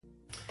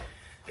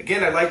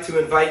Again, I'd like to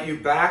invite you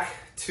back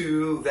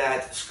to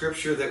that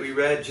scripture that we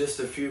read just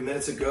a few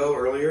minutes ago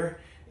earlier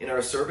in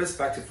our service,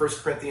 back to 1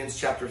 Corinthians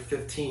chapter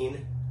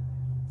 15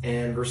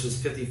 and verses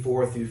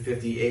 54 through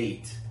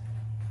 58.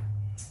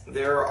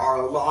 There are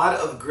a lot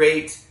of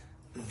great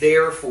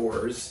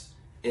therefores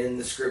in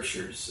the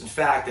scriptures. In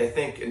fact, I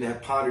think and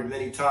have pondered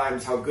many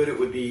times how good it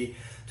would be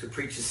to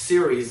preach a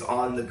series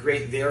on the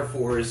great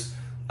therefores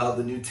of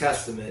the New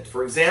Testament.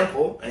 For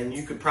example, and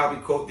you could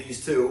probably quote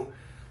these too,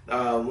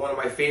 one of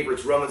my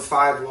favorites, Romans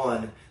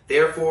 5:1.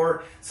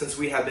 Therefore, since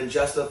we have been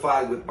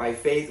justified by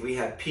faith, we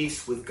have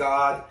peace with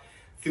God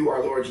through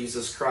our Lord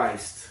Jesus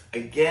Christ.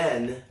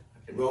 Again,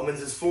 Romans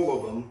is full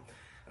of them.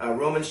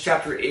 Romans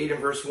chapter 8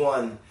 and verse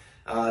 1.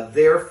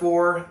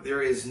 Therefore,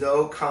 there is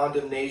no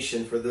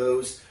condemnation for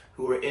those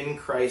who are in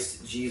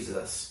Christ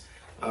Jesus.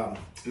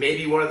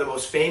 Maybe one of the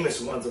most famous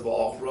ones of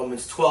all,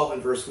 Romans 12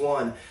 and verse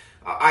 1.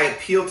 I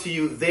appeal to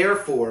you,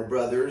 therefore,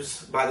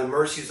 brothers, by the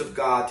mercies of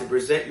God, to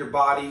present your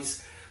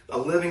bodies a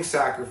living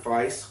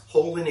sacrifice,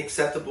 holy and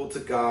acceptable to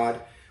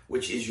God,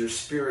 which is your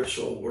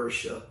spiritual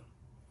worship.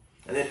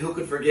 And then who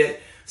could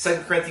forget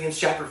 2 Corinthians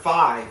chapter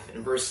 5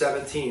 and verse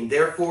 17.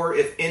 Therefore,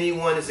 if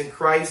anyone is in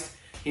Christ,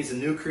 he's a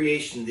new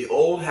creation. The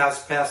old has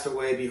passed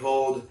away.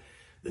 Behold,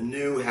 the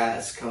new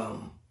has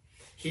come.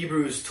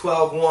 Hebrews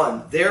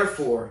 12:1.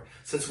 Therefore,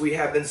 since we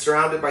have been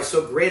surrounded by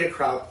so great a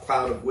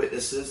cloud of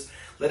witnesses,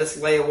 let us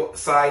lay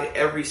aside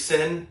every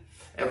sin,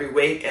 every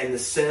weight, and the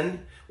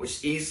sin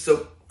which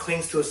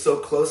clings to us so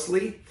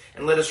closely,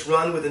 and let us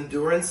run with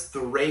endurance the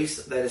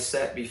race that is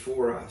set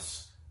before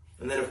us.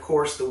 And then, of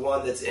course, the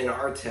one that's in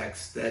our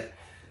text that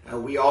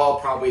we all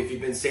probably, if you've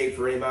been saved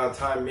for any amount of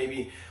time,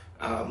 maybe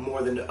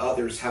more than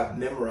others have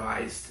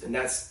memorized. And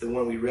that's the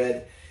one we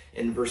read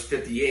in verse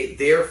 58.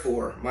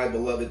 Therefore, my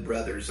beloved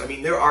brothers. I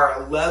mean, there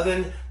are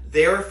 11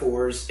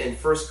 therefores in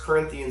 1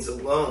 Corinthians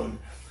alone.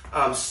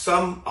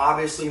 Some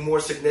obviously more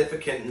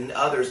significant than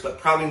others, but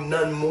probably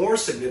none more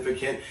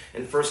significant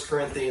in 1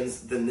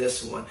 Corinthians than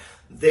this one.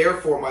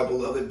 Therefore, my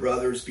beloved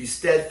brothers, be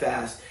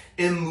steadfast,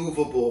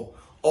 immovable,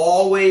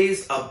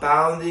 always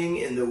abounding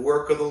in the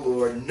work of the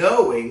Lord,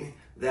 knowing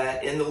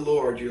that in the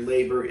Lord your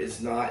labor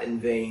is not in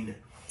vain.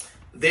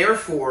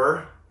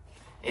 Therefore,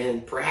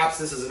 and perhaps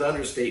this is an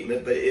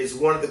understatement, but it is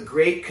one of the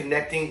great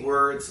connecting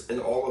words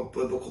in all of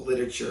biblical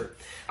literature.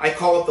 I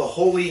call it the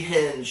holy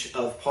hinge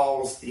of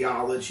Paul's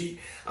theology.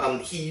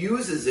 He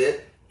uses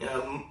it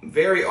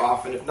very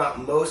often, if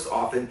not most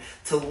often,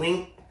 to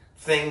link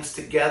things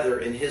together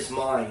in his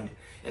mind.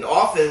 And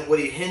often what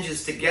he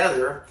hinges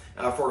together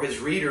for his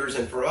readers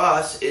and for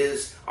us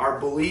is our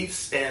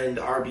beliefs and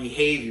our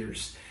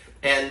behaviors.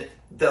 And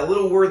the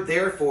little word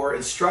therefore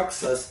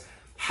instructs us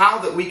how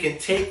that we can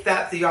take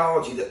that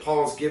theology that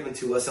Paul has given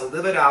to us and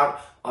live it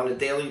out on a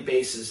daily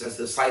basis as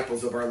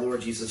disciples of our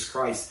Lord Jesus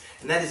Christ.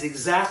 And that is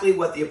exactly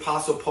what the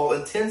Apostle Paul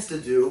intends to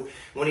do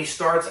when he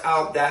starts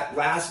out that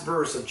last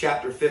verse of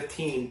chapter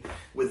 15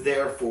 with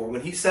therefore.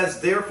 When he says,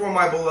 therefore,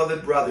 my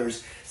beloved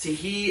brothers, see,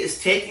 he is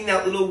taking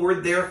that little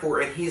word therefore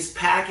and he is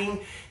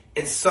packing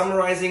and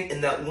summarizing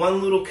in that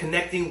one little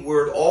connecting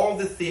word all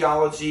the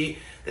theology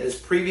that has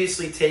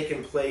previously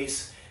taken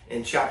place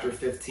in chapter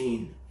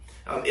 15.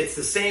 It's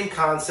the same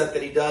concept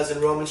that he does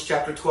in Romans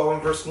chapter 12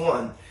 and verse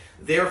 1.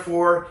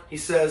 Therefore, he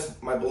says,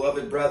 my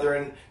beloved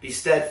brethren, be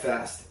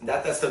steadfast.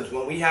 That's the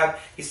one we have.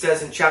 He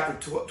says in chapter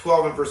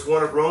 12 and verse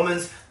 1 of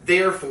Romans,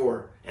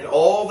 therefore. And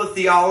all the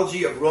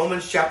theology of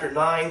Romans chapter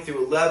 9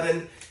 through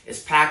 11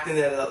 is packed in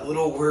that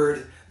little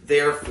word,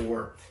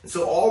 therefore. And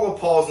so all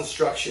of Paul's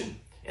instruction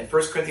in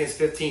 1 Corinthians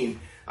 15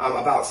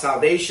 about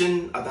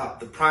salvation, about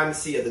the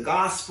primacy of the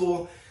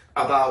gospel,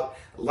 about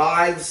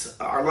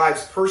our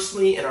lives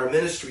personally and our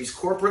ministries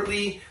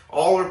corporately,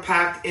 all are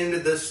packed into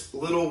this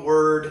little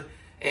word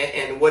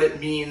and what it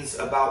means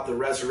about the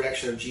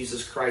resurrection of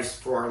Jesus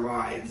Christ for our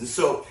lives. And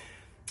so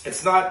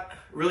it's not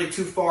really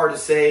too far to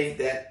say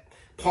that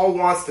Paul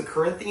wants the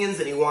Corinthians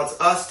and he wants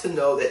us to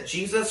know that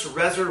Jesus'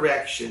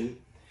 resurrection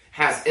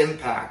has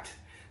impact,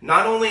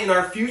 not only in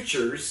our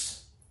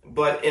futures,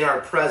 but in our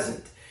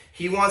present.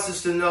 He wants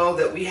us to know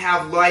that we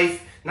have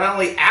life not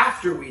only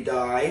after we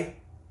die,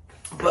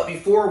 but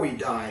before we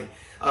die.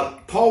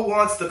 Paul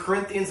wants the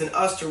Corinthians and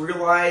us to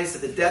realize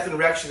that the death and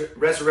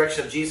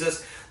resurrection of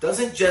Jesus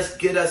doesn't just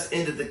get us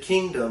into the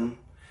kingdom,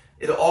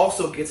 it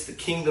also gets the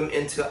kingdom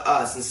into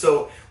us. And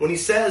so when he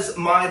says,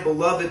 my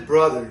beloved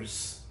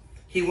brothers,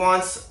 he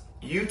wants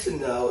you to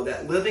know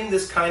that living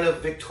this kind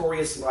of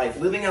victorious life,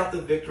 living out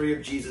the victory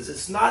of Jesus,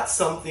 is not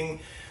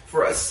something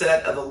for a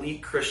set of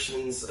elite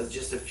Christians,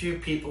 just a few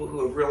people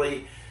who have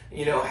really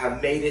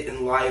have made it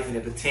in life and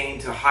have attained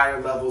to higher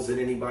levels than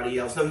anybody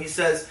else. No, he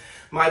says,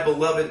 my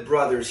beloved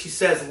brothers. He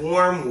says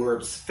warm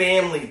words,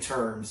 family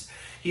terms.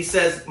 He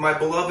says, my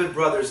beloved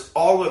brothers,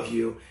 all of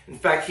you. In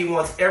fact, he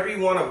wants every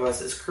one of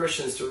us as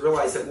Christians to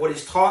realize that what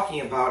he's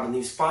talking about in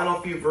these final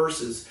few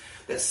verses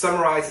that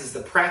summarizes the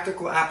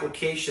practical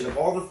application of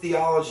all the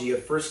theology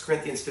of 1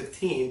 Corinthians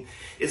 15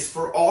 is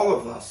for all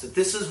of us. That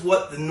this is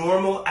what the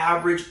normal,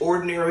 average,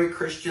 ordinary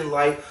Christian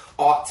life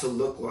ought to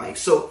look like.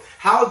 So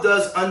how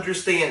does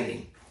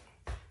understanding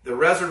The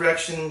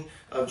resurrection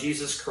of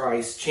Jesus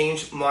Christ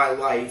changed my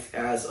life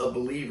as a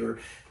believer.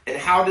 And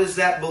how does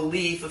that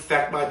belief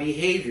affect my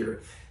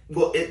behavior?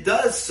 Well, it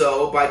does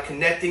so by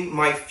connecting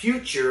my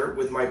future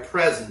with my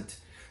present.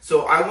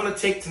 So I want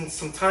to take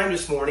some time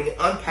this morning and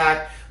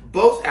unpack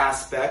both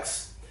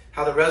aspects,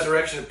 how the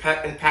resurrection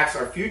impacts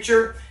our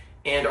future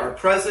and our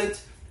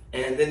present,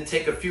 and then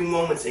take a few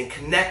moments and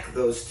connect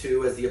those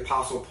two as the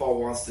Apostle Paul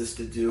wants us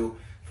to do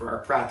for our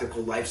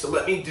practical life. So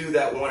let me do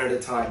that one at a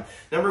time.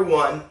 Number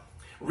one,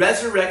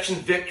 resurrection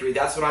victory.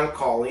 That's what I'm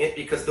calling it,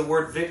 because the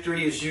word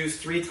victory is used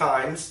 3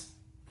 times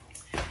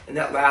in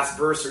that last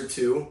verse or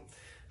two.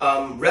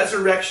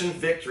 Resurrection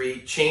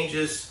victory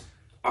changes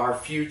our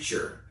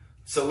future.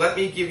 So let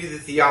me give you the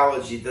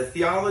theology. The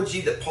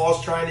theology that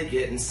Paul's trying to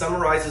get and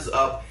summarizes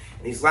up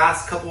in these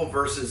last couple of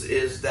verses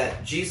is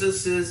that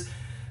Jesus'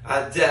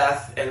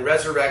 death and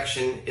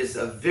resurrection is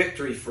a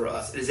victory for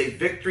us. It is a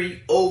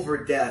victory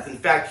over death. In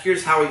fact,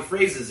 here's how he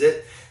phrases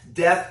it.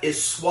 Death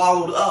is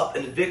swallowed up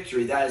in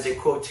victory. That is a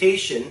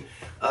quotation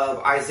of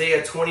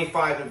Isaiah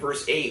 25 and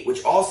verse 8,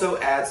 which also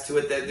adds to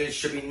it that there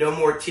should be no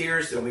more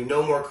tears, there will be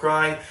no more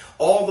crying.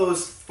 All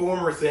those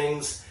former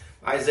things,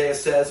 Isaiah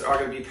says, are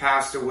going to be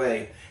passed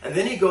away. And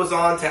then he goes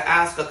on to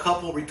ask a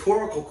couple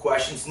rhetorical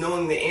questions,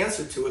 knowing the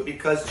answer to it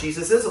because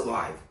Jesus is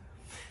alive.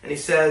 And he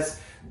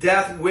says,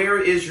 death,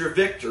 where is your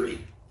victory?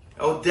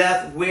 Oh,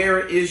 death, where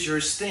is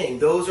your sting?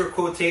 Those are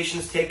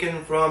quotations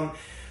taken from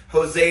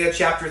Hosea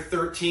chapter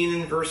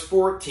 13 and verse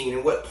 14.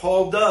 And what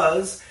Paul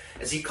does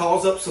is he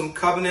calls up some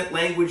covenant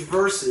language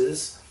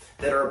verses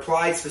that are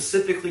applied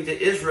specifically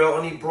to Israel,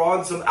 and he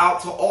broadens them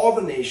out to all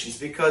the nations,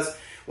 because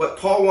what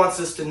Paul wants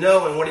us to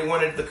know, and what he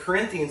wanted the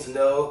Corinthians to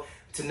know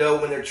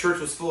when their church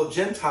was full of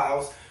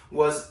Gentiles,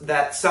 was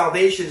that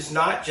salvation is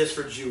not just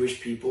for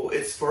Jewish people,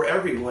 it's for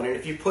everyone. And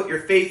if you put your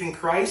faith in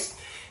Christ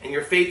and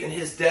your faith in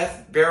his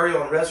death,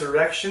 burial, and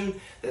resurrection,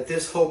 that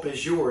this hope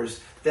is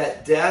yours,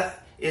 that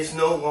death is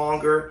no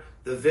longer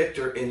the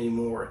victor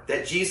anymore,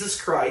 that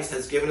Jesus Christ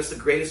has given us the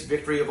greatest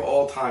victory of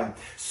all time.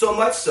 So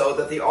much so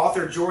that the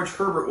author George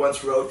Herbert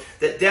once wrote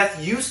that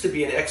death used to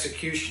be an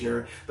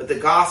executioner, but the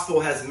gospel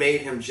has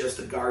made him just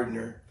a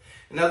gardener.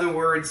 In other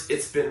words,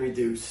 it's been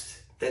reduced.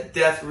 That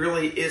death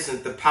really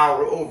isn't the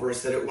power over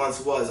us that it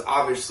once was,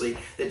 obviously,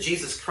 that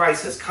Jesus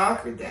Christ has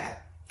conquered that.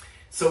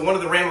 So one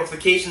of the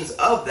ramifications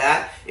of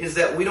that is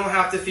that we don't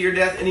have to fear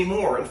death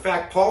anymore. In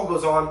fact, Paul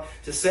goes on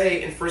to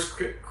say in 1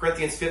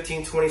 Corinthians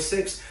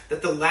 15:26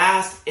 that the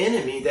last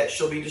enemy that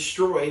shall be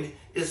destroyed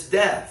is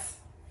death.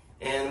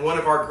 And one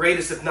of our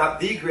greatest, if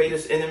not the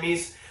greatest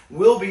enemies,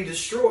 will be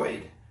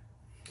destroyed.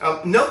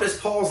 Notice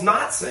Paul's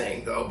not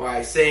saying, though,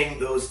 by saying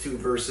those 2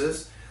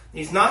 verses,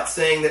 he's not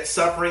saying that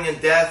suffering and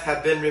death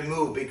have been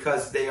removed,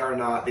 because they are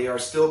not. They are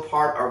still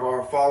part of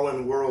our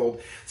fallen world.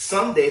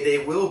 Someday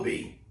they will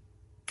be.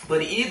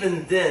 But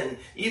even then,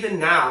 even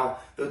now,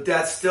 though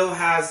death still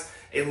has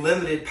a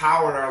limited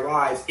power in our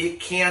lives, it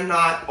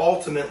cannot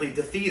ultimately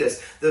defeat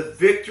us. The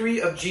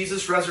victory of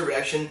Jesus'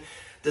 resurrection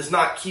does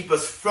not keep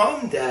us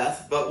from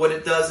death, but what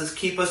it does is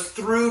keep us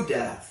through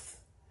death.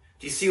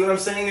 Do you see what I'm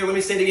saying there? Let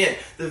me say it again.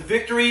 The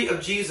victory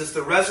of Jesus,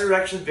 the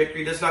resurrection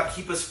victory, does not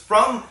keep us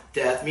from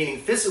death, meaning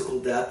physical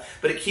death,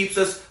 but it keeps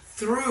us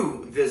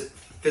through this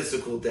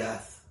physical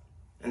death.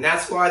 And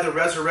that's why the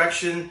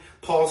resurrection,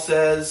 Paul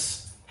says,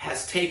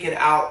 has taken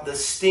out the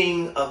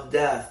sting of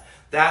death.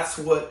 That's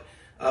what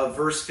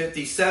verse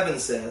 57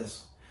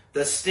 says.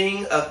 The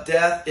sting of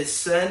death is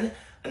sin,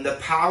 and the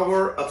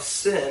power of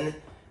sin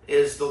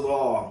is the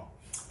law.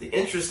 The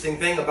interesting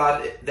thing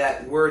about it,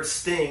 that word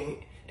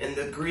sting in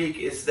the Greek,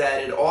 is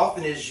that it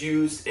often is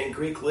used in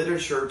Greek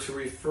literature to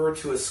refer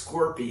to a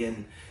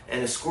scorpion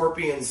and a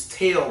scorpion's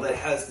tail that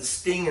has the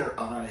stinger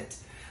on it.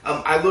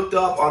 I looked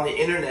up on the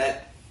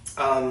internet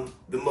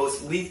the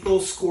most lethal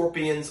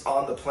scorpions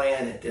on the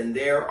planet, and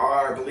there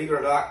are, believe it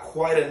or not,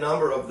 quite a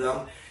number of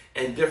them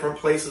in different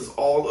places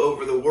all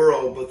over the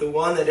world. But the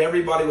one that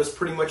everybody was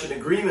pretty much in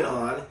agreement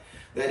on,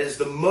 that is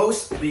the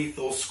most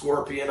lethal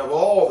scorpion of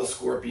all the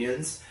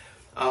scorpions,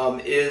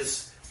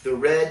 is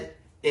the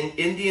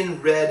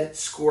Indian red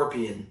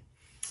scorpion.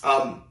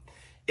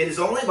 It is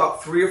only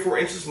about 3 or 4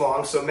 inches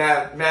long, so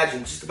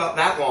imagine just about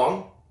that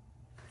long.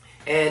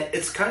 And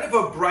it's kind of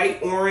a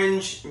bright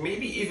orange,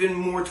 maybe even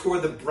more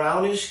toward the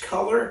brownish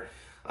color,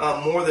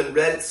 more than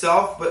red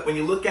itself. But when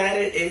you look at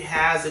it, it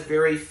has a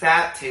very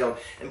fat tail.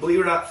 And believe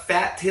it or not,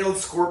 fat-tailed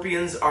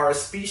scorpions are a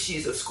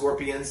species of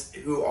scorpions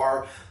who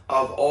are,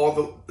 of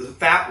all the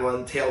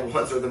fat-tailed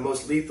ones, are the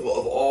most lethal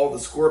of all the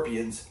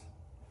scorpions.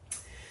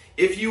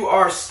 If you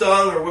are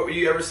stung, or what would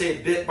you ever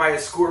say, bit by a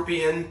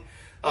scorpion,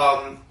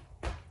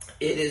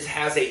 it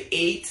has a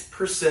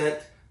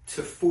 8%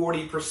 to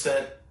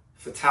 40%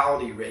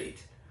 fatality rate,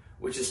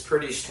 which is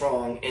pretty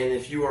strong. And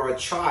if you are a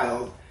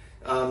child,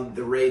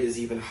 the rate is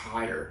even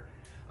higher.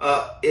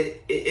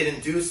 It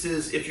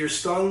induces, if you're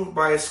stung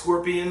by a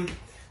scorpion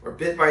or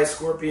bit by a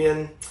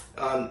scorpion,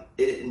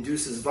 it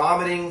induces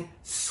vomiting,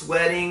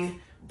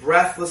 sweating,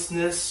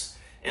 breathlessness,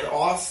 and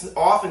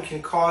often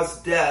can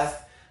cause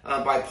death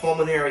by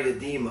pulmonary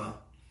edema.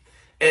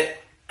 And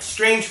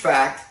strange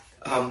fact.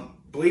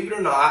 Believe it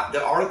or not,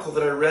 the article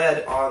that I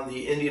read on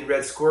the Indian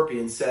red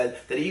scorpion said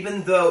that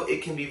even though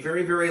it can be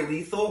very, very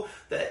lethal,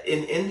 that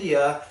in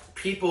India,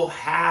 people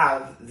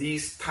have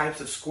these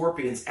types of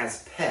scorpions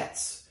as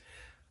pets.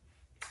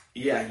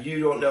 Yeah,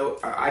 you don't know.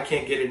 I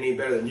can't get it any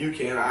better than you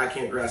can. I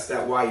can't grasp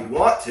that why you'd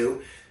want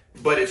to.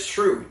 But it's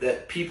true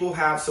that people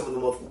have some of the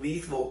most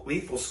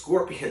lethal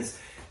scorpions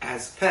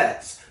as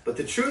pets. But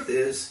the truth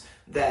is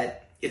that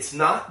it's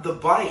not the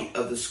bite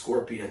of the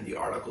scorpion, the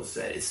article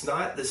said. It's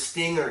not the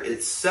stinger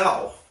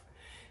itself.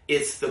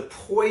 It's the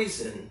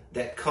poison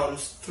that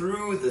comes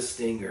through the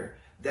stinger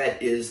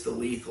that is the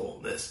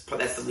lethalness.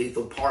 That's the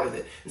lethal part of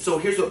it. And so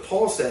here's what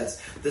Paul says.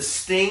 The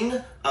sting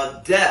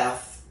of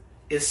death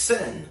is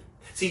sin.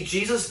 See,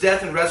 Jesus'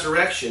 death and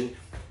resurrection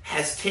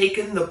has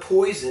taken the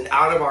poison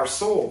out of our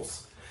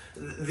souls.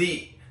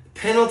 The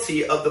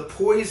penalty of the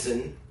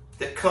poison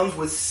that comes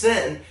with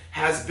sin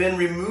has been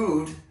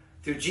removed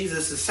through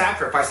Jesus'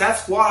 sacrifice.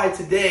 That's why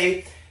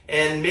today,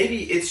 and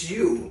maybe it's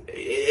you,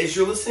 as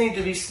you're listening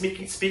to me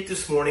speak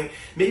this morning,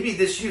 maybe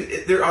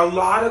there are a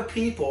lot of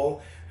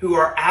people who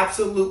are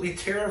absolutely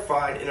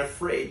terrified and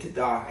afraid to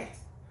die.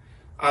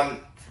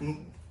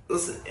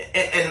 Listen,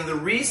 and the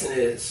reason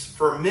is,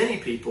 for many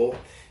people,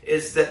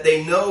 is that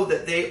they know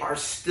that they are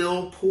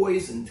still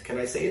poisoned. Can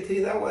I say it to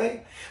you that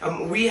way?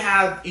 We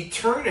have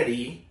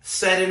eternity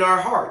set in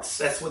our hearts.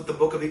 That's what the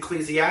book of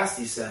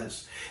Ecclesiastes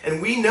says. And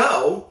we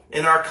know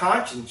in our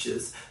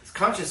consciences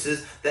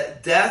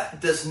that death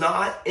does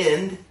not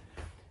end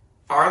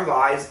our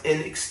lives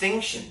in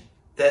extinction.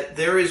 That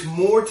there is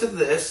more to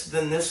this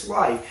than this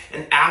life.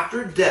 And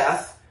after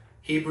death,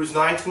 Hebrews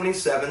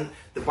 9:27,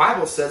 the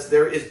Bible says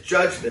there is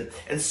judgment.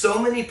 And so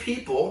many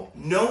people,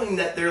 knowing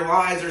that their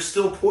lives are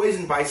still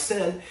poisoned by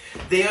sin,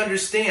 they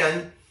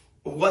understand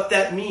what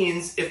that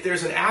means if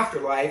there's an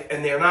afterlife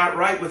and they're not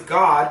right with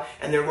God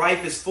and their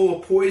life is full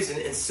of poison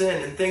and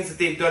sin and things that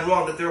they've done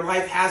wrong, that their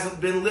life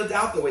hasn't been lived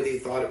out the way they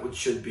thought it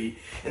should be.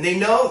 And they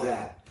know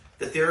that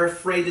they're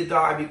afraid to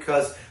die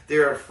because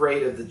they're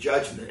afraid of the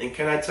judgment. And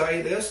can I tell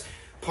you this?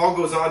 Paul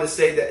goes on to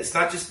say that it's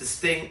not just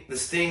the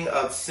sting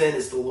of sin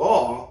is the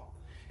law.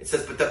 It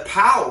says, but the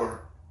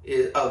power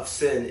of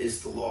sin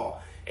is the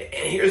law. And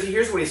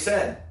here's what he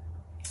said.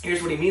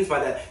 Here's what he means by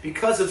that.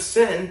 Because of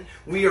sin,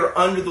 we are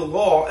under the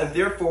law, and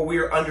therefore we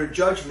are under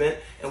judgment,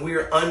 and we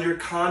are under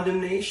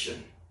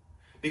condemnation.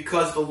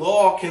 Because the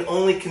law can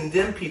only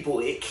condemn people.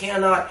 It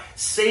cannot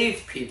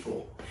save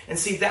people. And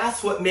see,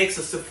 that's what makes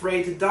us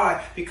afraid to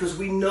die, because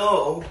we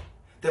know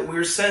that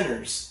we're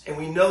sinners, and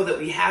we know that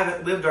we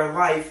haven't lived our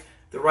life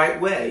the right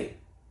way.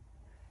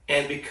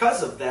 And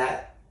because of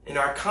that, in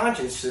our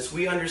consciousness,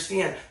 we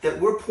understand that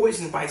we're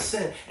poisoned by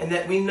sin, and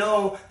that we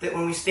know that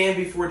when we stand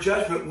before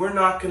judgment, we're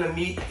not going to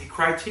meet the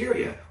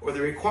criteria or the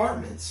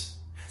requirements.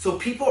 So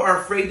people are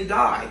afraid to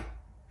die.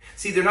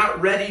 See, they're not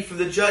ready for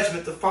the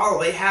judgment to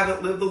follow. They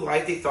haven't lived the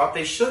life they thought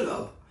they should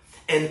have.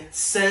 And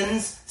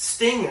sin's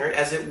stinger,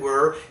 as it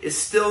were, is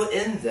still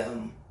in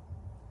them.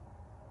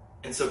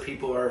 And so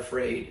people are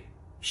afraid.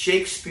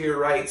 Shakespeare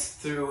writes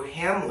through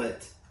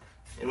Hamlet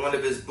in one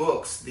of his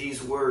books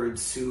these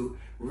words who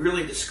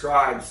really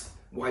describes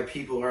why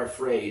people are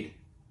afraid.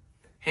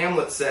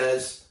 Hamlet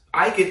says,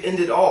 I could end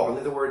it all. In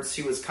other words,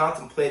 he was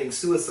contemplating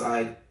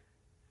suicide.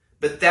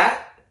 But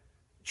that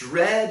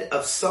dread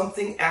of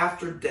something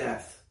after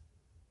death,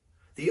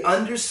 the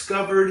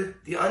undiscovered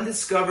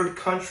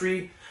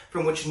country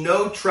from which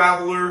no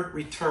traveler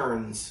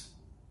returns,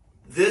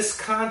 this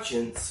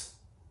conscience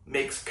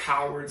makes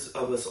cowards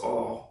of us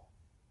all.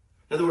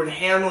 In other words,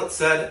 Hamlet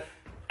said,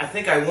 I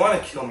think I want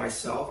to kill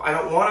myself. I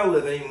don't want to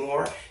live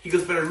anymore. He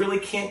goes, but I really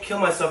can't kill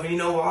myself. And you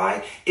know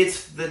why?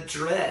 It's the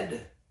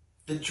dread.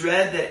 The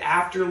dread that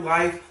after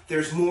life,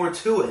 there's more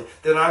to it.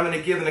 That I'm going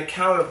to give an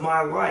account of my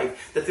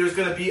life. That there's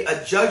going to be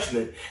a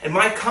judgment. And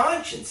my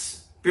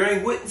conscience,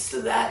 bearing witness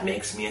to that,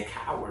 makes me a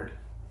coward.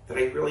 That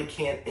I really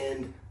can't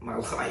end my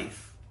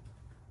life.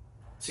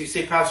 So you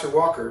say, Pastor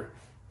Walker,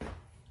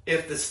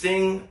 if the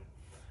sting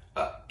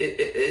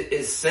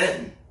is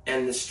sin,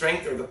 and the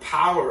strength or the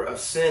power of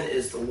sin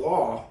is the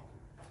law,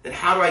 then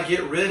how do I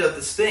get rid of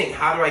the sting?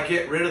 How do I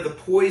get rid of the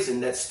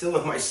poison that's still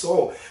in my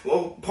soul?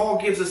 Well, Paul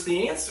gives us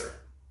the answer.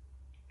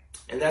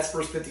 And that's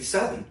verse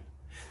 57.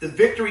 The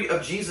victory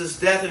of Jesus'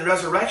 death and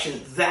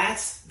resurrection,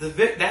 that's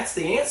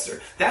the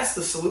answer. That's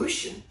the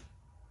solution.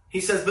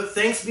 He says, but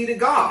thanks be to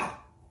God,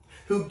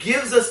 who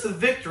gives us the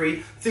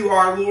victory through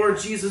our Lord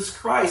Jesus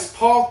Christ.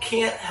 Paul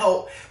can't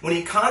help when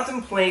he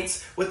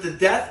contemplates what the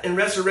death and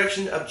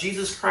resurrection of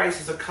Jesus Christ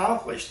has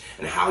accomplished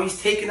and how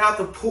he's taken out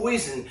the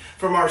poison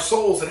from our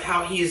souls and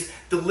how he has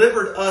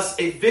delivered us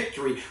a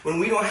victory when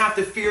we don't have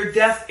to fear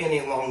death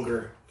any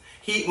longer.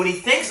 When he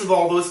thinks of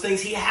all those things,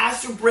 he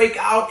has to break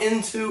out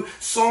into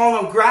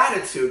song of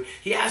gratitude.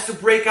 He has to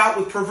break out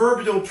with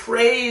proverbial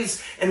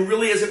praise and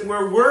really, as it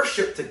were,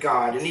 worship to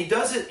God. And he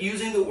does it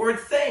using the word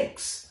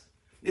thanks.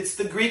 It's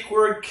the Greek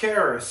word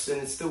charis, and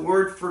it's the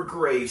word for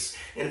grace.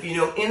 And if you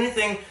know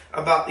anything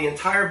about the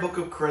entire book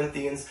of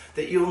Corinthians,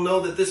 that you'll know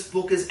that this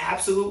book is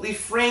absolutely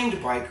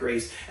framed by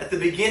grace. At the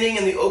beginning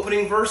and the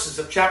opening verses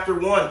of chapter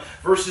 1,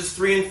 verses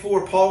 3 and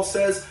 4, Paul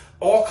says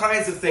all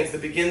kinds of things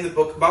that begin the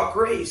book about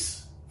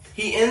grace.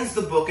 He ends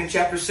the book in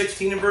chapter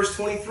 16 and verse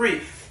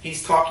 23.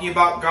 He's talking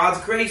about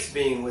God's grace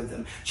being with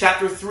them.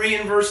 Chapter 3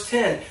 and verse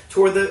 10,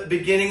 toward the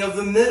beginning of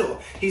the middle,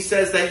 he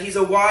says that he's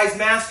a wise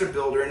master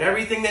builder, and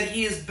everything that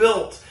he has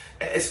built,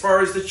 as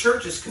far as the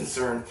church is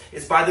concerned,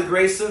 is by the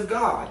grace of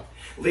God.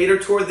 Later,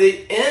 toward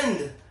the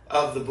end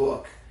of the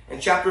book, in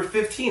chapter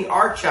 15,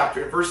 our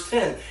chapter, verse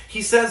 10,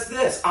 he says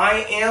this,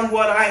 I am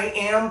what I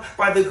am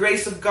by the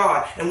grace of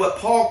God. And what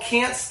Paul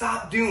can't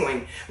stop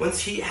doing,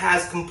 once he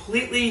has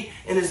completely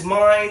in his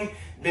mind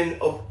been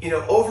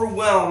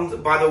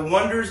overwhelmed by the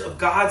wonders of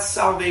God's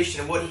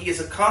salvation and what he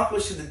has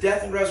accomplished through the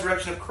death and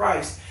resurrection of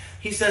Christ,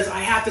 he says, I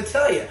have to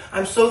tell you,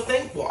 I'm so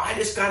thankful. I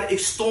just got to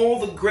extol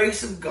the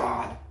grace of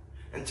God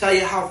and tell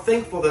you how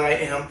thankful that I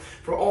am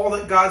for all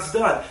that God's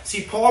done.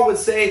 See, Paul would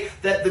say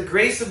that the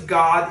grace of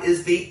God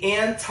is the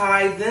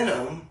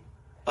anti-venom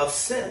of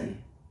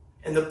sin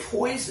and the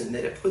poison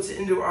that it puts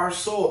into our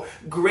soul.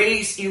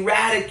 Grace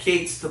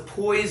eradicates the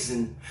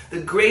poison.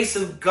 The grace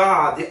of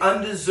God, the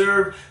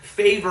undeserved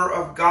favor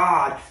of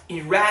God,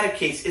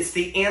 eradicates. It's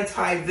the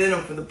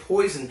anti-venom for the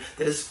poison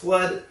that has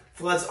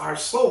floods our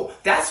soul.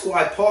 That's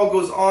why Paul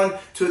goes on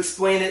to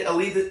explain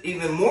it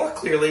even more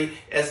clearly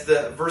as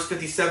the verse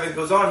 57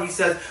 goes on. He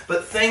says,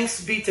 but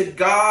thanks be to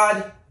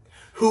God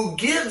who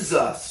gives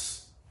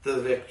us the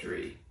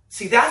victory.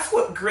 See, that's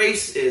what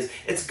grace is.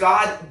 It's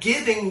God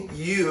giving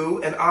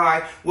you and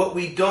I what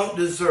we don't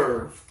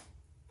deserve.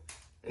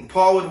 And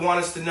Paul would want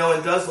us to know,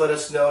 and does let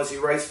us know as he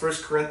writes 1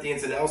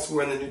 Corinthians and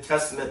elsewhere in the New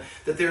Testament,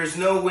 that there is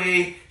no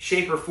way,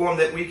 shape, or form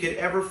that we could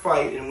ever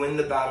fight and win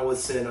the battle with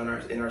sin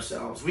in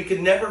ourselves. We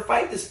could never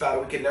fight this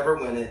battle. We could never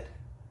win it.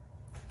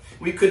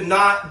 We could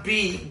not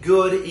be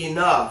good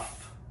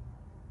enough.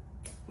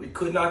 We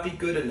could not be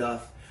good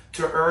enough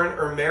to earn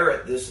or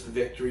merit this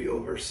victory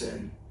over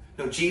sin.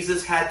 No,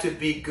 Jesus had to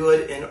be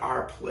good in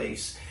our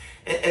place.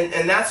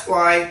 And that's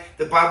why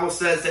the Bible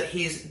says that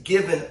he's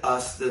given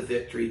us the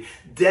victory.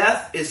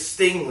 Death is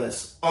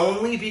stingless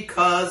only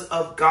because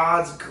of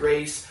God's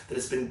grace that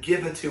has been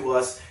given to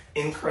us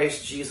in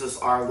Christ Jesus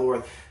our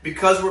Lord.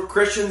 Because we're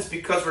Christians,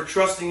 because we're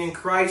trusting in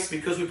Christ,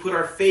 because we put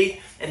our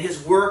faith in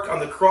his work on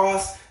the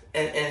cross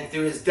and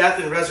through his death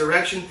and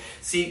resurrection.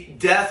 See,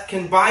 death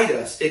can bite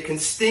us, it can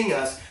sting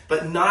us,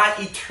 but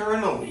not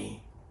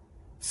eternally.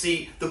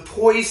 See, the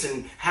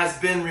poison has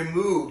been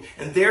removed,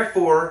 and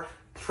therefore,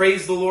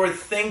 praise the Lord,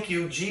 thank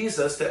you,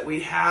 Jesus, that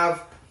we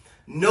have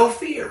no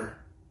fear.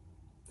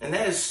 And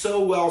that is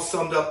so well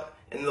summed up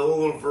in the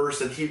little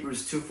verse in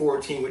Hebrews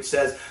 2:14, which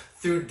says,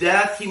 through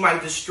death he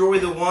might destroy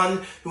the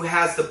one who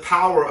has the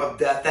power of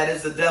death, that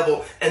is the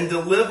devil, and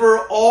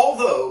deliver all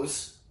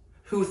those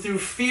who through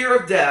fear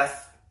of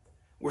death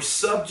were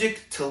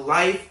subject to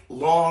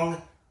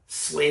lifelong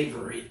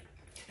slavery.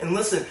 And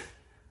listen,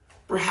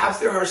 perhaps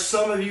there are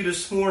some of you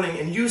this morning,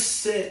 and you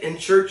sit in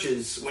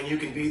churches when you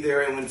can be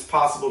there and when it's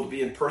possible to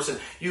be in person.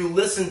 You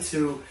listen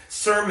to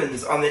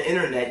sermons on the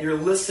internet. You're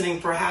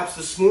listening perhaps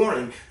this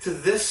morning to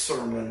this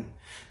sermon.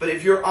 But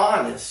if you're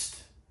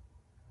honest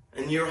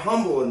and you're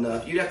humble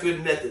enough, you'd have to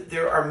admit that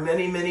there are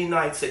many, many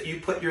nights that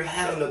you put your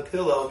head on the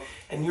pillow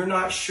and you're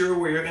not sure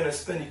where you're going to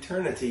spend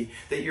eternity.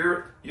 That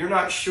you're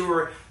not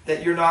sure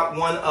that you're not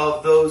one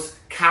of those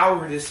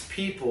cowardice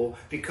people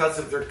because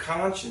of their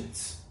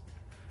conscience,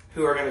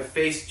 who are going to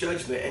face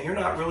judgment, and you're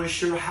not really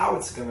sure how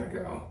it's going to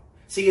go.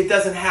 See, it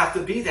doesn't have to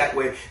be that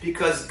way,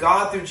 because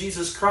God, through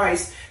Jesus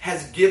Christ,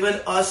 has given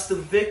us the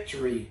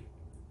victory.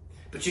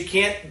 But you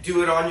can't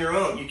do it on your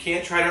own. You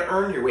can't try to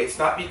earn your way. It's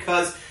not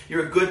because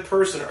you're a good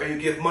person or you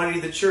give money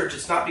to the church.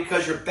 It's not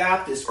because you're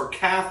Baptist or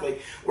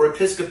Catholic or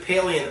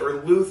Episcopalian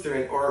or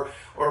Lutheran or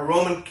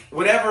Roman,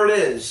 whatever it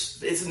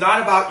is. It's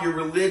not about your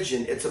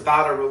religion. It's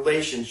about a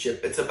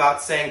relationship. It's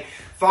about saying,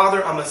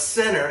 Father, I'm a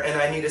sinner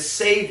and I need a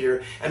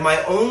Savior, and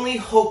my only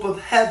hope of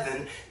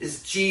heaven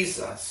is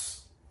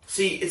Jesus.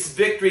 See, it's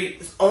victory.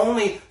 It's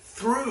only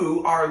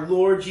through our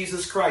Lord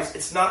Jesus Christ.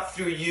 It's not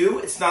through you.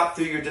 It's not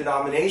through your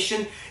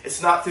denomination.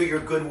 It's not through your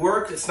good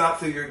work. It's not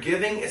through your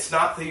giving. It's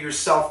not through your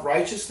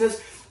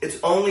self-righteousness. It's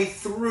only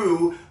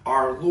through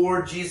our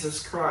Lord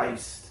Jesus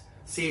Christ.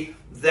 See,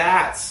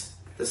 that's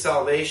the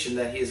salvation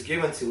that he has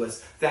given to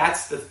us.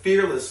 That's the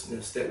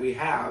fearlessness that we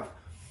have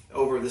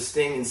over the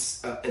sting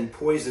and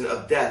poison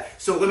of death.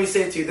 So let me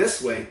say it to you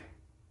this way,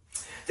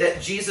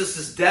 that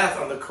Jesus' death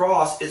on the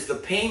cross is the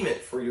payment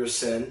for your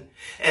sin,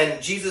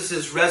 and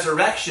Jesus'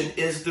 resurrection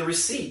is the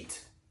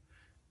receipt.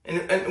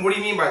 And what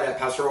do you mean by that,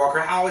 Pastor Walker?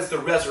 How is the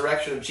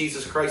resurrection of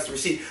Jesus Christ the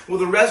receipt? Well,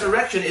 the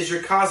resurrection is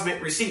your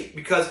cosmic receipt,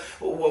 because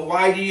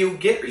why do you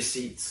get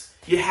receipts?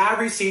 You have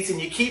receipts and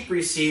you keep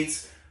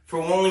receipts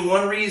for only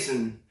one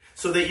reason,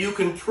 so that you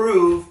can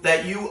prove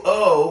that you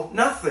owe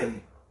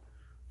nothing.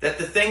 That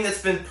the thing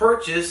that's been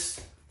purchased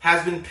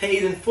has been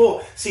paid in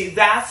full. See,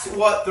 that's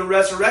what the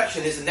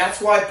resurrection is, and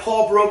that's why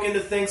Paul broke into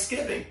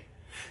Thanksgiving.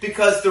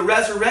 Because the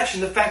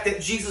resurrection, the fact that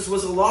Jesus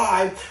was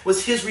alive,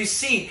 was his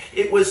receipt.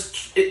 It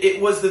was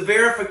the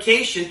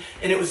verification,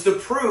 and it was the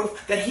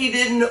proof that he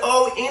didn't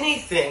owe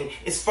anything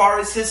as far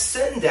as his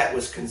sin debt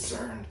was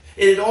concerned.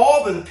 It had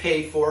all been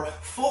paid for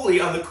fully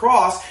on the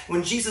cross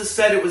when Jesus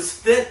said it was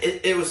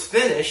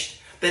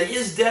finished, that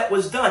his debt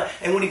was done.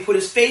 And when he put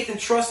his faith and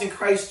trust in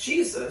Christ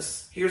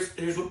Jesus, here's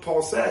what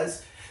Paul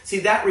says. See,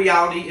 that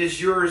reality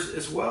is yours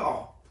as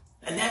well.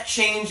 And that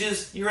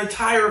changes your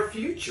entire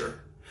future.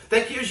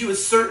 That gives you a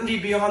certainty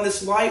beyond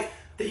this life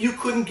that you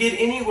couldn't get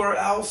anywhere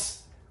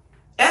else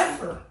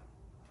ever.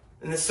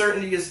 And the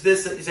certainty is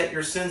this, is that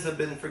your sins have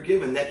been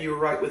forgiven, that you are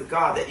right with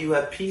God, that you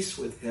have peace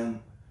with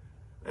him,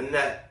 and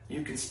that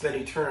you can spend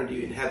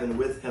eternity in heaven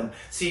with him.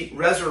 See,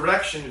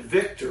 resurrection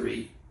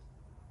victory,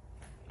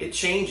 it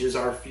changes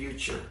our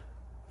future.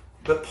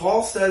 But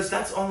Paul says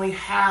that's only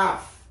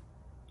half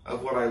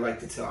of what I like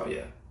to tell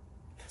you.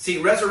 See,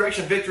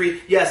 resurrection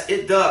victory, yes,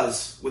 it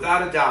does,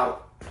 without a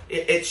doubt.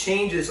 It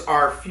changes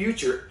our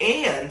future.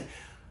 And,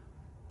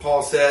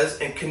 Paul says,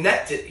 and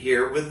connect it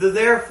here with the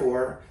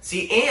therefore.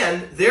 See,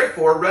 and,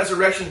 therefore,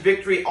 resurrection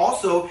victory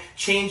also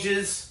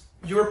changes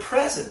your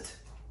present.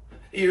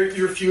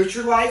 Your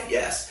future life,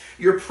 yes.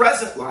 Your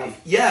present life,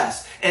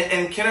 yes.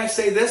 And can I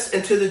say this?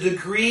 And to the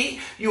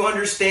degree you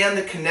understand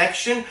the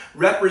connection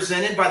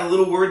represented by the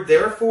little word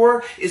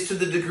therefore, is to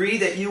the degree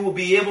that you will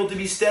be able to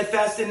be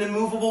steadfast and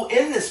immovable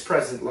in this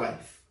present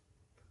life.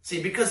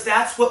 See, because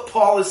that's what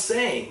Paul is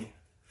saying.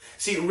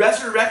 See,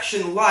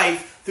 resurrection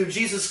life through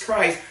Jesus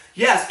Christ,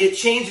 yes, it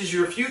changes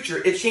your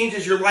future. It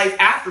changes your life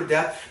after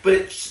death,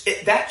 but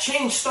that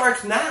change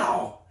starts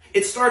now.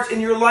 It starts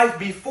in your life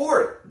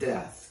before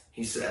death,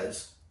 he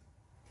says.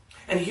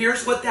 And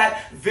here's what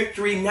that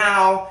victory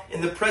now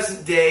in the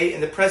present day, in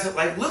the present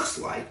life looks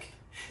like.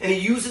 And he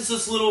uses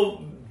this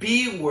little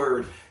B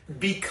word,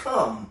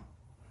 become.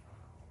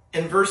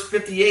 In verse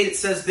 58, it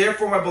says,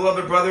 therefore, my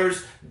beloved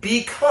brothers,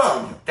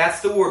 become. That's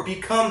the word.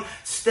 Become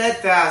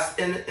steadfast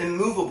and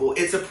immovable.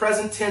 It's a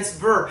present tense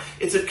verb.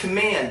 It's a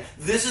command.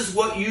 This is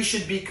what you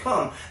should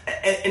become.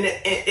 And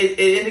it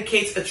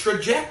indicates a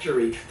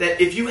trajectory. That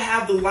if you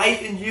have the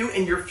life in you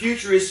and your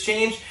future is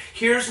changed,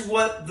 here's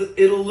what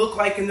it'll look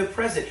like in the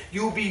present.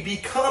 You'll be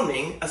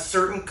becoming a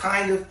certain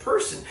kind of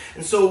person.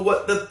 And so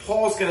what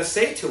Paul's going to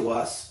say to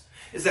us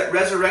is that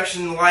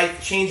resurrection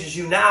life changes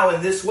you now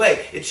in this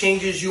way. It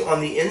changes you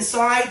on the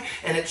inside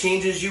and it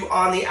changes you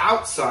on the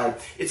outside.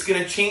 It's going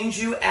to change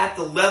you at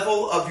the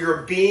level of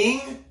your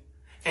being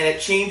and it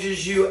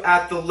changes you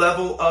at the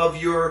level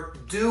of your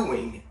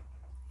doing.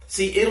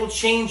 See, it'll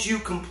change you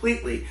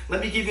completely. Let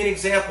me give you an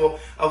example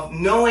of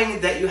knowing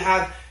that you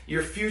have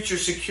your future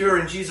secure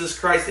in Jesus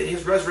Christ, that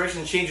his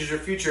resurrection changes your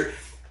future.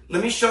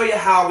 Let me show you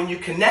how when you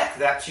connect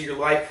that to your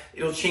life,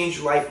 it'll change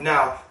your life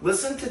now.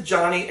 Listen to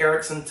Johnny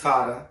Erickson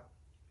Tada,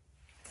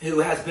 who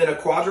has been a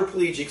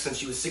quadriplegic since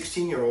she was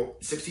 16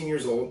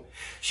 years old.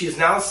 She is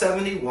now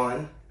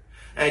 71.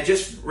 And I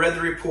just read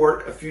the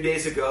report a few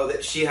days ago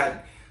that she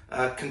had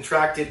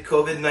contracted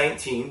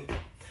COVID-19.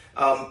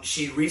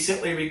 She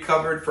recently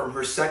recovered from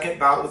her second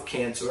bout with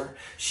cancer.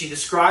 She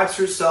describes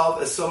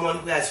herself as someone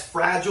who has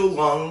fragile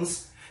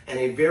lungs and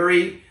a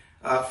very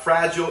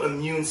fragile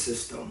immune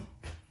system.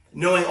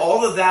 Knowing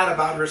all of that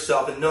about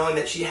herself and knowing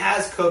that she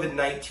has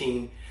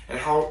COVID-19 and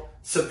how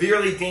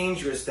severely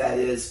dangerous that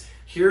is,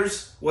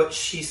 here's what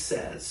she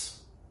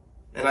says,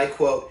 and I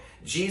quote,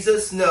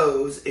 Jesus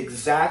knows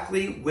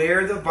exactly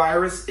where the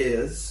virus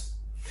is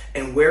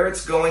and where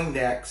it's going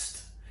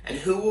next and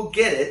who will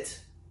get it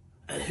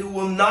and who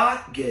will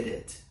not get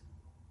it.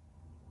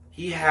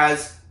 He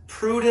has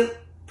prudent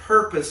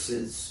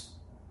purposes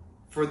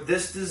for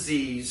this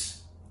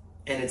disease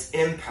and its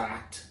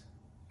impact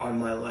on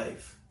my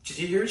life. Did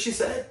you hear what she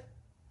said?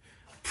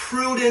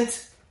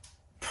 Prudent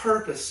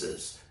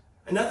purposes.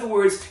 In other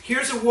words,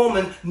 here's a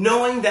woman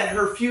knowing that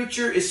her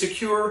future is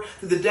secure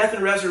through the death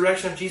and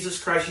resurrection of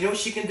Jesus Christ. You know what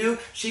she can do?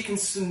 She can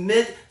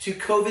submit to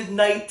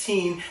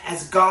COVID-19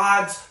 as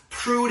God's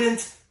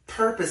prudent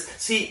purpose.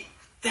 See,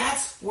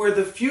 that's where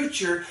the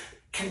future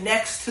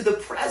connects to the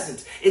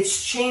present.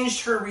 It's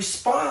changed her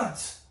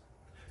response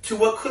to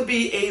what could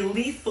be a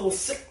lethal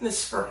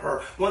sickness for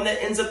her, one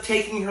that ends up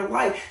taking her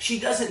life. She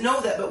doesn't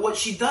know that, but what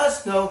she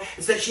does know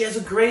is that she has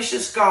a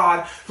gracious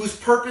God whose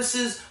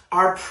purposes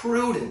are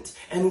prudent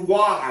and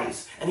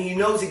wise, and he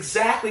knows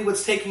exactly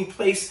what's taking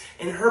place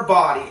in her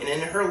body and in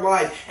her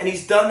life, and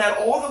he's done that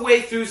all the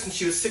way through since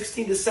she was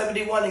 16 to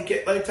 71, and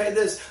let me tell you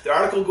this, the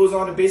article goes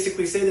on to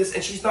basically say this,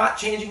 and she's not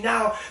changing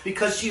now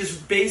because she is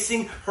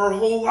basing her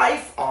whole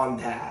life on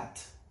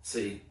that.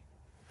 See,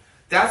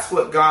 that's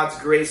what God's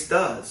grace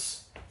does.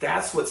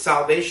 That's what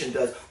salvation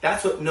does.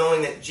 That's what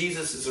knowing that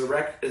Jesus is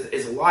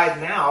alive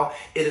now,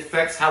 it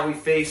affects how we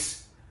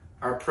face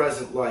our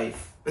present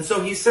life. And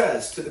so he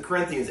says to the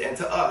Corinthians and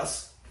to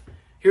us,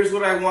 here's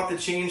what I want the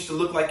change to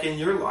look like in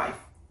your life.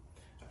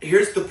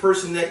 Here's the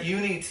person that you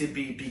need to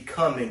be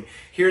becoming.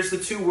 Here's the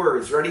two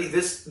words. Ready?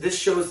 This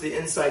shows the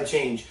inside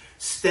change.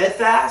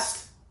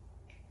 Steadfast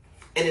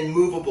and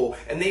immovable.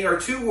 And they are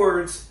two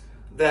words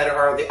that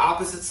are the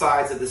opposite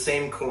sides of the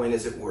same coin,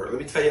 as it were. Let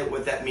me tell you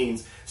what that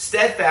means.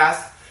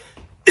 Steadfast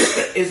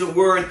is a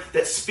word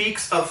that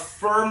speaks of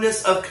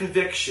firmness of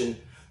conviction,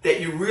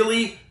 that you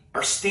really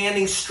are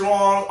standing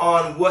strong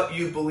on what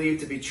you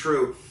believe to be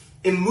true.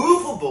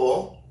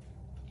 Immovable,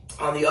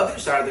 on the other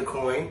side of the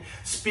coin,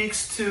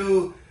 speaks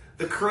to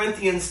the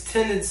Corinthians'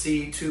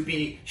 tendency to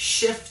be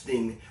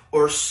shifting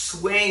or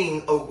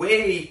swaying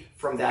away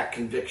from that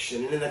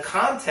conviction. And in the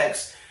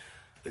context,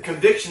 the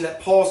conviction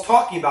that Paul's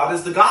talking about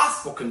is the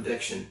gospel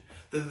conviction,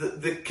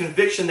 the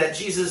conviction that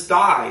Jesus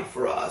died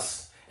for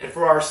us and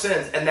for our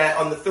sins, and that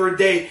on the third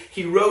day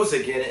he rose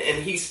again.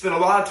 And he spent a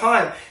lot of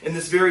time in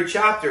this very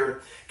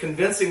chapter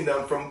convincing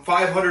them from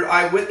 500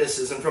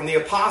 eyewitnesses and from the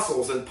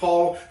apostles and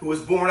Paul, who was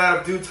born out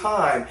of due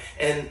time,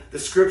 and the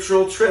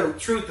scriptural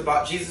truth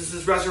about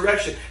Jesus'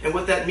 resurrection and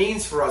what that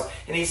means for us.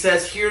 And he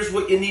says, here's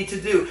what you need to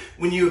do.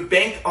 When you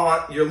bank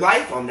on your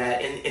life on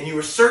that and you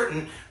are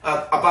certain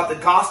about the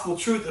gospel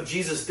truth of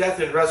Jesus' death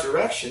and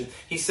resurrection,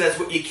 he says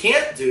what you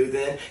can't do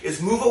then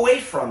is move away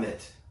from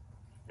it.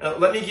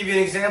 Let me give you an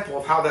example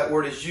of how that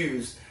word is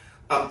used.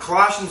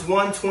 Colossians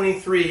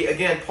 1:23,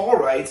 again, Paul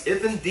writes,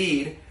 if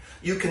indeed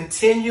you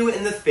continue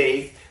in the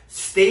faith,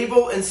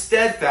 stable and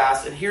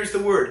steadfast, and here's the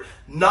word,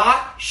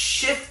 not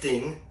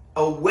shifting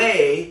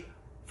away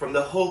from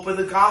the hope of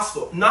the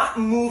gospel, not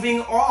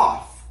moving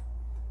off.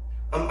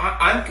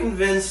 I'm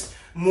convinced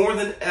more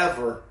than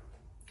ever,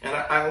 and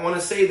I want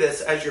to say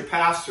this as your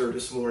pastor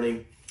this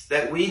morning,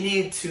 that we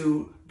need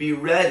to be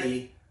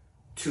ready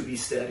to be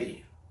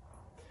steady.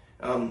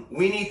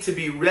 We need to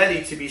be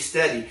ready to be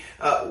steady.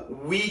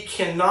 We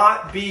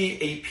cannot be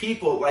a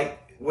people like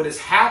what is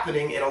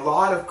happening in a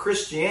lot of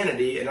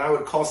Christianity, and I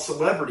would call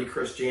celebrity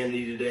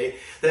Christianity today,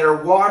 that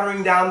are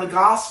watering down the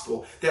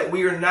gospel, that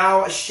we are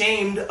now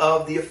ashamed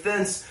of the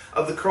offense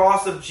of the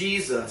cross of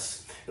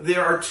Jesus.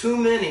 There are too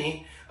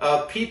many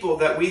people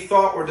that we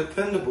thought were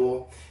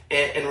dependable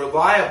and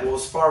reliable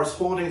as far as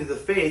holding to the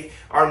faith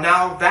are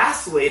now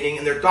vacillating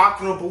in their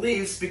doctrinal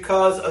beliefs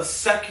because of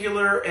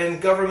secular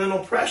and governmental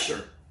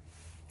pressure.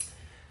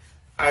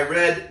 I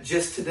read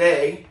just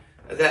today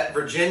that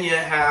Virginia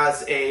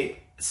has a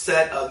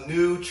set of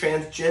new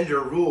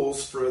transgender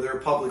rules for their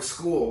public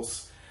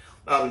schools.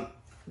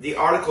 The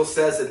article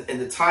says in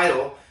the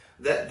title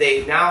that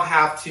they now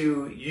have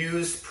to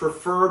use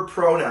preferred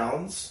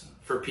pronouns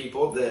for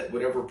people, that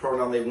whatever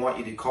pronoun they want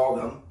you to call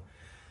them,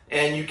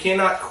 and you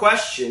cannot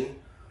question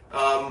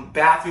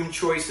bathroom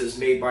choices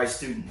made by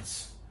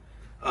students.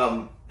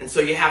 And so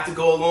you have to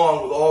go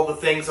along with all the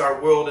things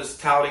our world is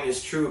touting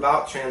as true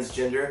about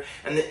transgender.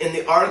 And in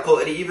the article,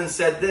 it even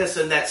said this,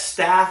 and that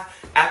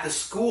staff at the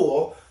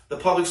school, the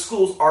public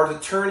schools, are to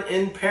turn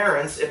in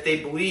parents if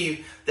they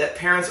believe that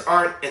parents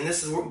aren't, and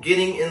this is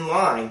getting in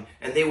line.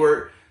 And they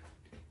were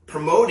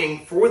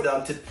promoting for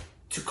them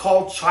to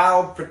call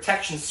child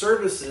protection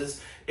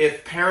services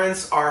if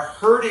parents are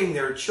hurting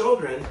their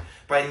children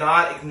by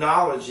not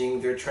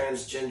acknowledging their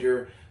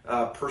transgender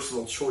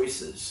personal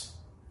choices.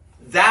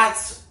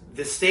 That's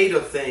the state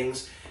of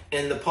things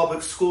in the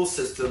public school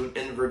system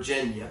in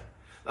Virginia.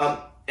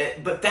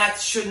 But that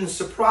shouldn't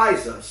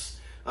surprise us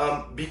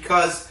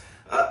because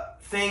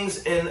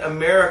things in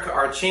America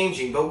are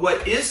changing. But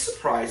what is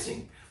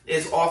surprising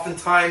is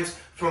oftentimes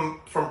from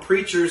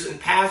preachers and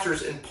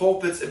pastors and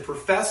pulpits and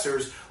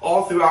professors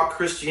all throughout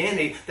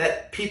Christianity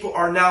that people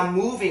are now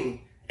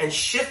moving and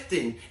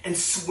shifting and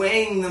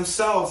swaying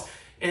themselves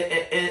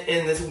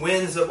in the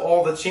winds of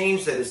all the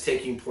change that is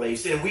taking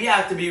place. And we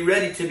have to be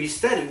ready to be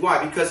steady.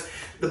 Why? Because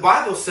the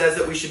Bible says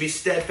that we should be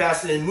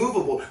steadfast and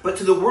immovable. But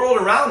to the world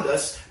around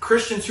us,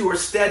 Christians who are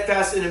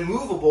steadfast and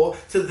immovable,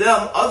 to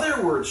them,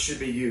 other words should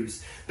be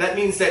used. That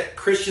means that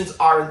Christians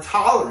are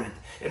intolerant.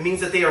 It means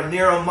that they are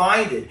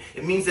narrow-minded.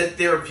 It means that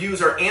their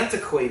views are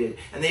antiquated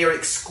and they are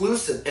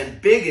exclusive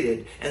and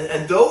bigoted.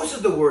 And those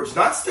are the words,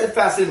 not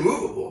steadfast and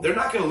immovable. They're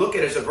not going to look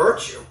at it as a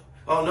virtue.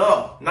 Oh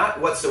no, not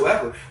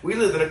whatsoever. We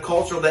live in a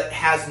culture that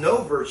has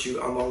no virtue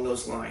along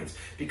those lines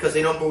because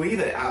they don't believe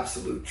in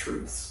absolute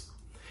truths.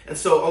 And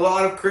so a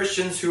lot of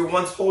Christians who were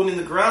once holding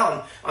the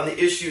ground on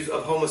the issues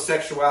of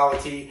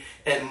homosexuality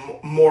and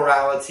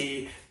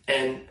morality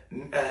and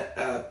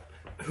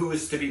who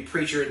is to be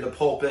preacher in the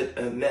pulpit,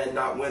 men,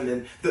 not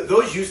women,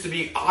 those used to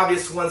be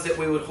obvious ones that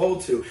we would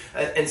hold to.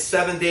 And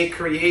 7-day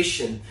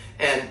creation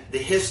and the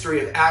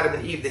history of Adam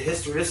and Eve, the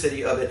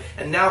historicity of it,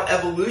 and now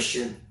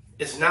evolution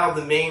is now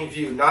the main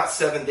view, not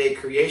 7-day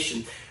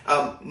creation.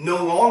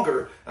 No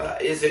longer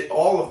is it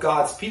all of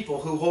God's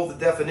people who hold the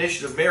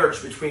definition of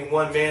marriage between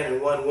one man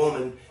and one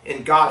woman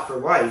in God for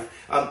life.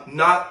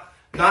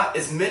 Not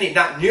as many,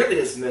 not nearly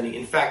as many.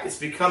 In fact, it's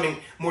becoming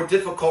more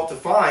difficult to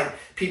find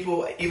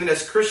people, even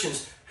as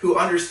Christians, who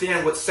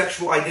understand what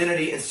sexual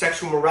identity and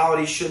sexual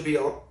morality should be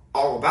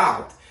all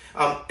about.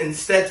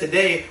 Instead,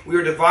 today, we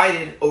are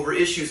divided over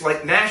issues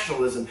like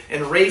nationalism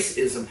and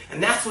racism.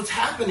 And that's what's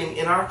happening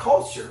in our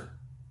culture.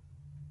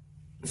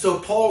 So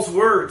Paul's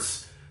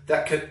words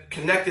that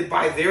connected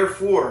by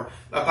therefore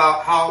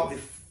about how the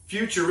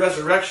future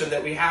resurrection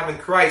that we have in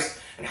Christ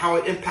and how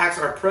it impacts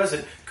our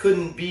present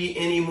couldn't be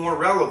any more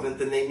relevant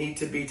than they need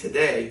to be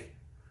today.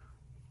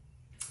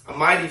 A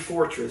mighty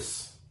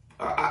fortress.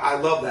 I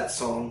love that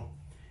song.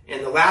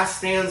 And the last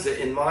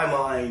stanza in my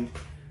mind,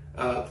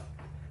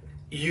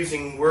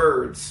 using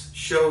words,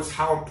 shows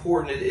how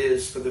important it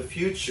is for the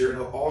future,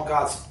 and all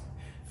God's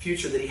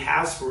future that he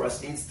has for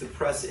us needs to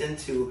press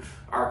into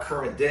our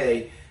current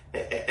day.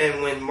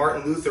 And when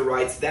Martin Luther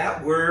writes,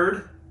 that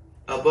word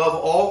above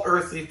all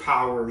earthly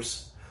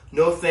powers,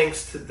 no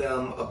thanks to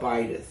them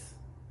abideth.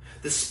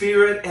 The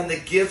Spirit and the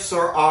gifts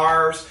are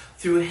ours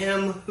through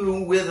him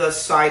who with us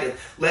sideth.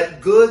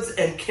 Let goods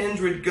and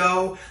kindred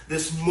go,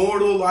 this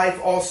mortal life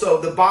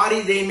also. The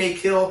body they may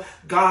kill,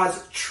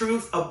 God's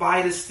truth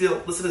abideth still.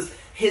 Listen to this.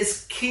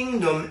 His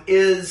kingdom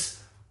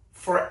is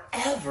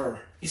forever.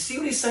 You see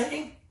what he's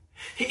saying?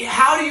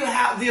 How do you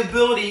have the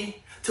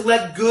ability to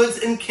let goods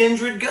and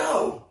kindred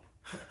go?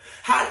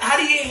 How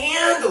do you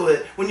handle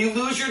it when you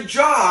lose your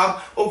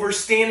job over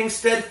standing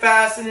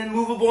steadfast and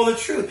immovable in the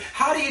truth?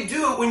 How do you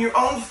do it when your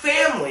own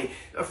family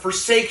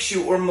forsakes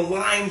you or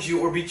maligns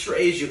you or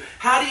betrays you?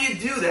 How do you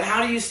do that?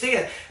 How do you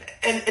stand?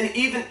 And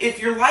even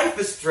if your life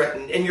is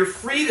threatened and your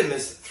freedom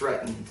is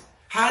threatened,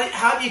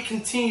 how do you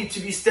continue to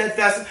be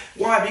steadfast?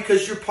 Why?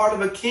 Because you're part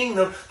of a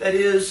kingdom that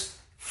is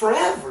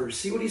forever.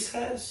 See what he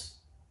says?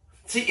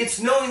 See,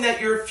 it's knowing that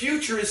your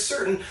future is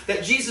certain,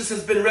 that Jesus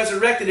has been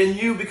resurrected, and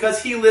you,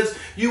 because he lives,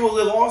 you will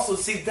live also.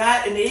 See,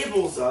 that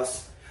enables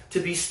us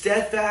to be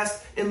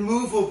steadfast,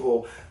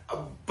 immovable,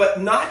 but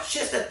not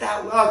just at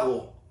that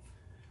level.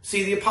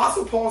 See, the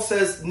Apostle Paul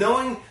says,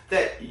 knowing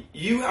that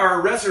you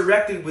are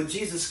resurrected with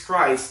Jesus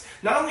Christ,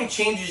 not only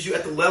changes you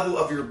at the level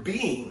of your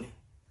being,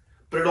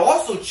 but it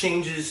also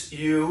changes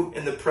you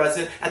in the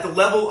present at the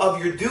level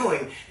of your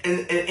doing.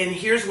 And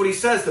here's what he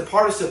says, the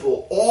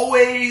participle,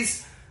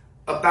 always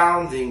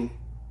abounding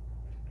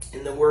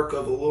in the work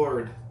of the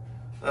Lord.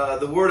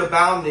 The word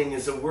abounding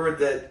is a word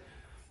that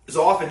is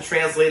often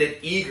translated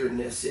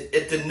eagerness.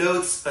 It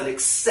denotes an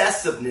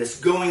excessiveness,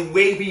 going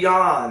way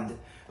beyond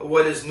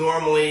what is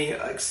normally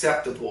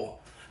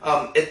acceptable.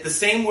 The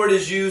same word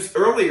is used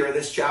earlier in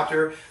this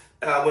chapter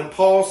when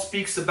Paul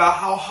speaks about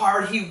how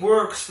hard he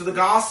works for the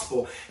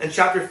gospel. In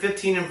chapter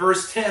 15 and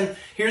verse 10,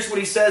 here's what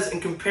he says in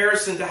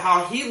comparison to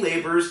how he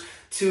labors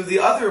to the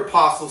other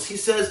apostles. He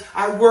says,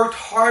 I worked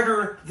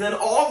harder than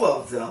all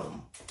of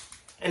them.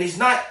 And he's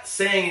not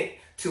saying it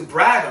to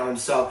brag on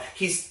himself.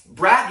 He's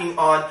bragging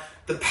on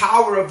the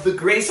power of the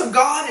grace of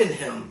God in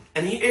him.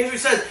 And he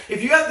says,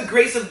 if you have the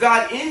grace of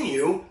God in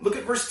you, look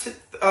at verse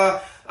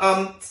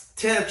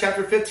 10 of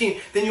chapter 15,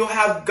 then you'll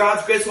have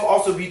God's grace will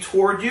also be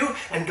toward you,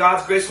 and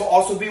God's grace will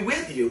also be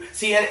with you.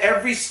 See, in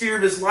every sphere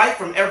of his life,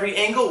 from every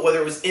angle,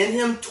 whether it was in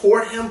him,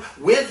 toward him,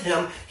 with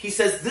him, he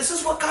says, this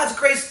is what God's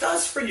grace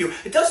does for you.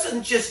 It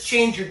doesn't just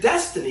change your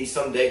destiny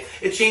someday.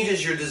 It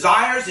changes your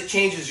desires. It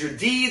changes your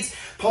deeds.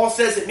 Paul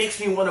says it makes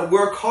me want to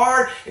work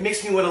hard. It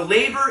makes me want to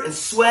labor and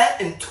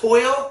sweat and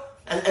toil.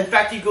 And in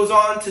fact, he goes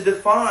on to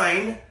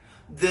define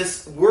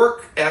this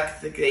work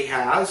ethic he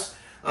has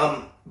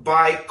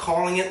by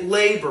calling it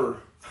labor.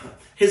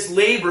 His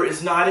labor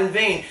is not in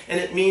vain, and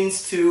it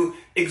means to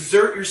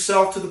exert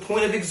yourself to the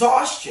point of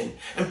exhaustion.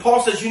 And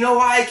Paul says, you know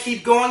why I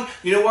keep going?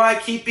 You know why I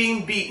keep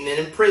being beaten and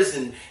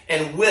imprisoned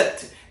and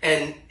whipped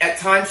and at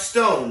times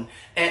stoned?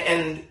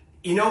 And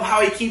you know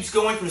how he keeps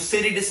going from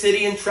city to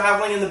city and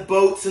traveling in the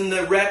boats and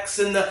the wrecks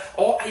and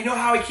you know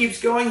how he keeps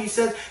going? He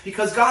says,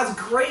 because God's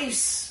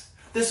grace,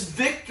 this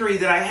victory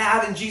that I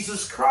have in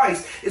Jesus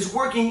Christ, is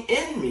working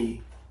in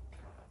me.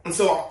 And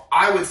so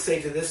I would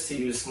say to you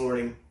this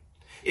morning,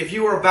 if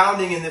you are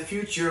abounding in the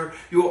future,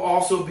 you will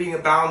also be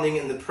abounding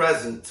in the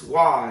present.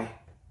 Why?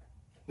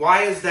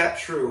 Why is that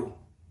true?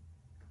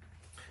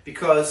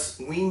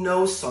 Because we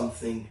know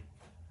something.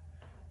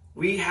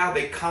 We have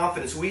a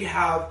confidence. We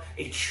have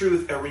a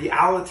truth, a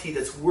reality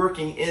that's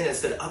working in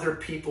us that other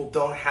people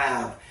don't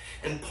have.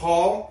 And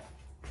Paul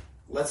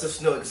lets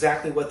us know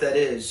exactly what that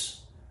is.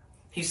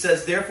 He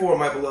says, therefore,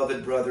 my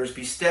beloved brothers,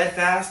 be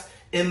steadfast,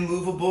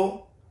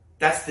 immovable.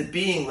 That's the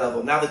being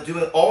level. Now the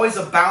doing, always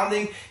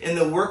abounding in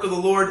the work of the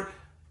Lord,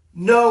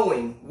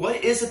 knowing.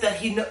 What is it that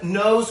he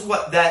knows?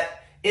 What?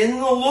 That in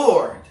the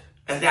Lord,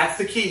 and that's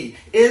the key,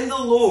 in the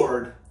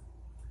Lord,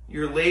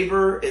 your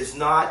labor is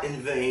not in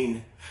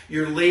vain.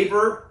 Your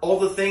labor,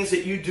 all the things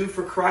that you do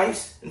for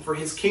Christ and for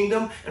his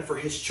kingdom and for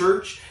his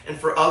church and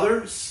for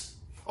others,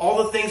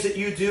 all the things that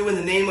you do in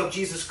the name of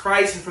Jesus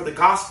Christ and for the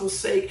gospel's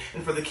sake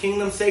and for the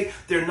kingdom's sake,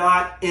 they're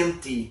not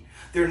empty.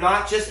 They're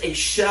not just a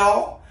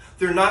shell.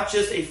 They're not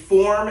just a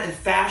form and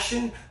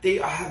fashion. They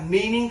have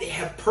meaning, they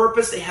have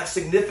purpose, they have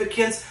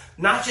significance,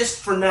 not just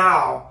for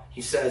now,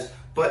 he says,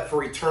 but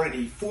for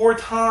eternity. Four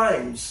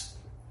times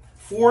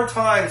in 1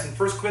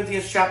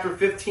 Corinthians chapter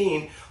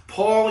 15,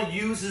 Paul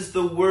uses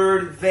the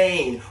word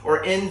vain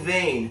or in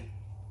vain.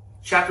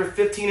 Chapter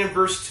 15 and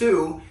verse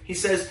 2, he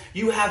says,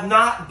 you have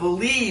not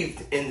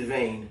believed in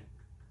vain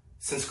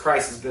since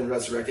Christ has been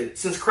resurrected.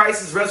 Since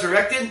Christ is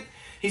resurrected,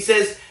 He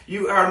says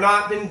you are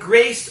not been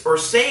graced or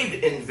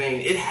saved in vain.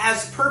 It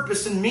has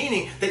purpose and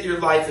meaning that your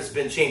life has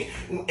been changed.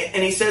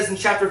 And he says in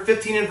chapter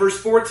 15 and verse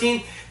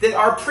 14 that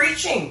our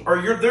preaching,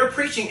 or their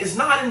preaching, is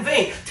not in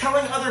vain.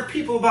 Telling other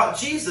people about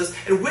Jesus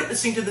and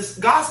witnessing to this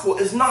gospel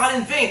is not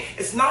in vain.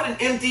 It's not an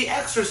empty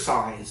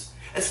exercise.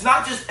 It's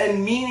not just a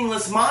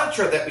meaningless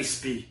mantra that we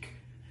speak.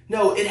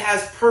 No, it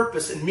has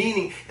purpose and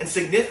meaning and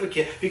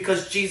significance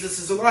because Jesus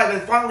is alive.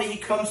 And finally, he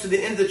comes to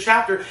the end of the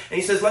chapter and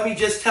he says, let me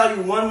just tell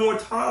you one more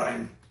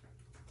time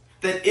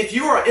that if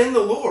you are in the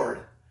Lord,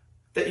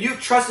 that you've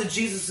trusted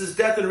Jesus'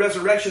 death and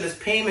resurrection as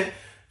payment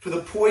for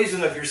the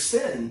poison of your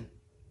sin,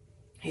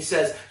 he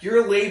says,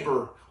 your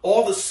labor,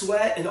 all the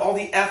sweat and all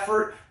the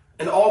effort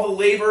and all the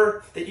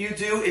labor that you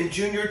do in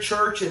junior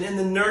church and in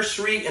the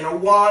nursery and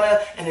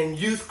Awana and in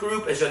youth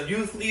group as a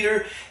youth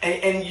leader,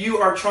 and you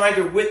are trying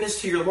to witness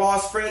to your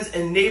lost friends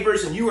and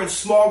neighbors, and you are in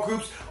small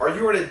groups or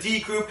you're in a D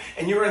group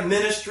and you're in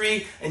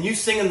ministry and you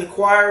sing in the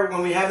choir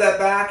when we have that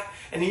back,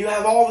 and you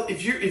have all,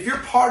 if you're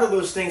part of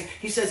those things,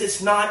 he says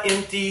it's not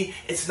empty,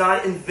 it's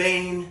not in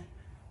vain,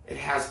 it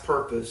has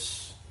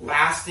purpose,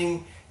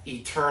 lasting,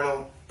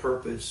 eternal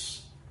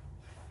purpose.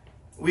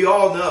 We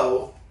all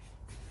know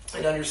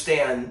and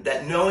understand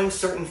that knowing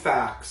certain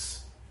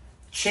facts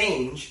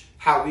change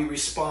how we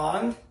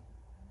respond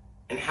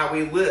and how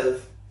we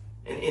live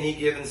in any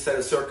given set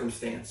of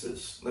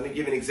circumstances. Let me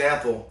give you an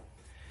example.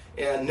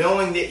 And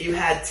knowing that you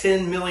had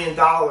 $10 million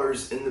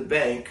in the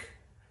bank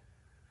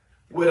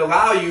would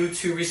allow you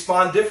to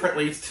respond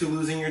differently to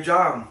losing your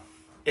job.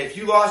 If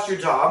you lost your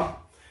job,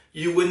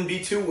 you wouldn't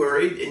be too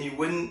worried, and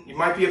you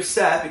might be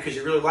upset because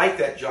you really like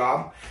that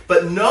job.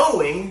 But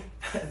knowing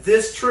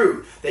this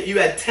truth, that you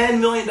had $10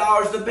 million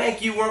in the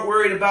bank, you weren't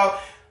worried about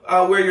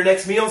where your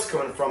next meal's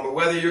coming from, or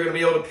whether you're going to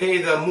be able to pay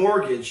the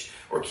mortgage,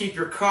 or keep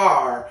your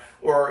car,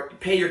 or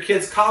pay your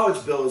kids'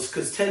 college bills,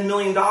 because $10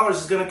 million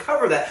is going to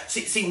cover that.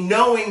 See,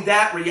 knowing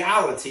that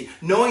reality,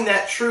 knowing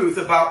that truth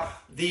about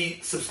the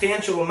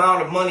substantial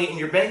amount of money in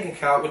your bank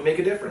account would make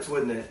a difference,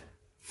 wouldn't it?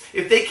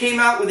 If they came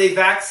out with a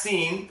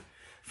vaccine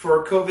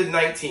for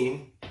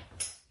COVID-19,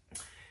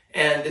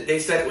 and they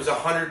said it was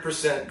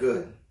 100%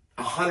 good,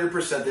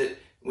 100% that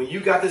when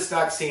you got this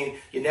vaccine,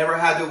 you never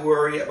had to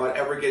worry about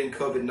ever getting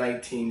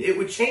COVID-19. It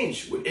would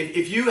change.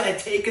 If you had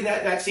taken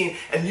that vaccine,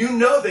 and you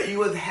know that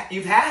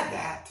you've had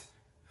that,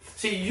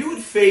 see, you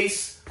would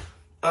face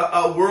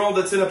a world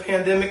that's in a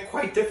pandemic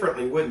quite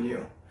differently, wouldn't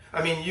you?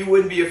 I mean, you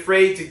wouldn't be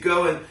afraid to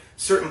go in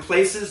certain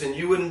places, and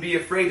you wouldn't be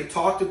afraid to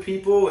talk to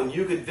people, and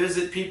you could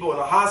visit people in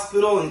a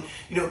hospital, and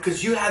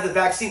because you had the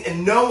vaccine,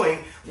 and knowing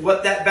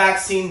what that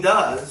vaccine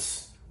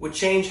does would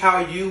change how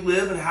you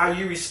live and how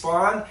you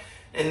respond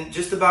and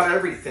just about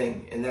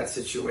everything in that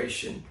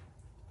situation.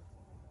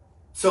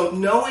 So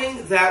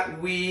knowing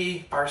that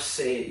we are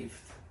saved,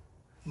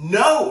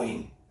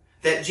 knowing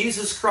that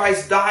Jesus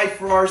Christ died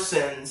for our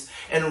sins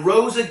and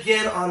rose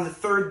again on the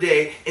third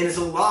day and is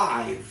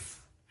alive,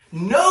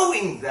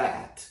 knowing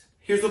that,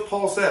 here's what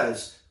Paul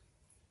says,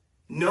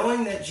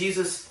 knowing that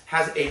Jesus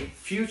has a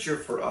future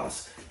for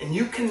us, and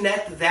you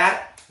connect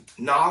that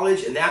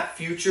knowledge and that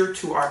future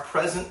to our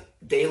present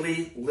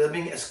daily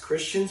living as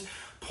Christians,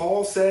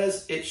 Paul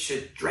says it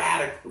should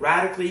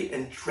radically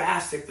and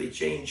drastically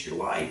change your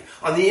life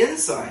on the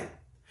inside.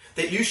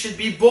 That you should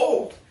be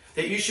bold.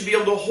 That you should be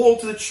able to hold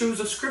to the truths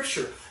of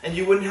Scripture. And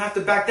you wouldn't have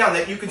to back down.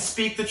 That you can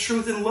speak the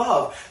truth in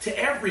love to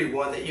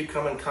everyone that you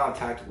come in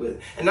contact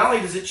with. And not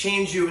only does it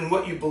change you in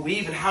what you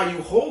believe and how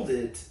you hold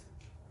it,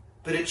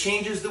 but it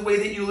changes the way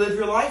that you live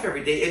your life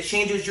every day. It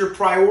changes your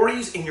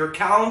priorities in your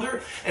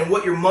calendar and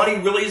what your money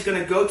really is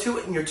going to go to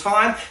in your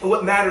time and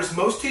what matters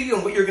most to you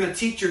and what you're going to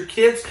teach your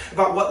kids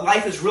about what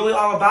life is really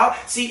all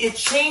about. See, it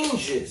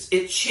changes.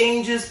 It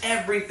changes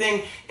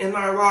everything in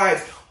our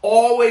lives.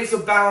 Always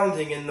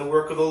abounding in the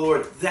work of the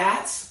Lord.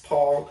 That's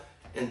Paul,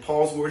 in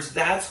Paul's words,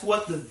 that's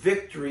what the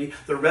victory,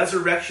 the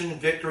resurrection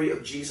victory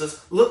of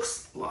Jesus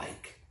looks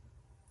like.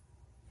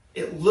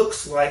 It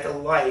looks like a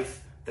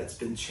life that's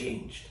been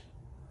changed.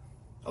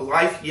 A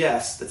life,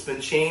 yes, that's been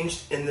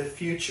changed in the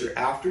future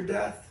after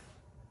death,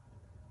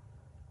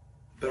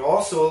 but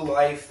also a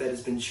life that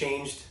has been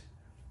changed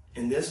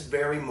in this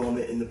very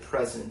moment in the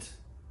present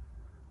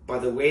by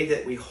the way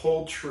that we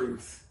hold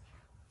truth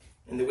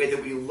and the way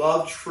that we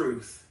love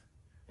truth.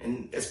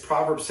 And as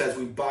Proverbs says,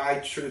 we buy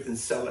truth and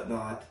sell it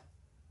not.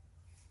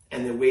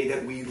 And the way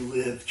that we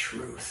live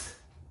truth.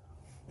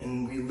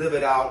 And we live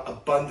it out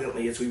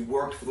abundantly as we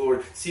work for the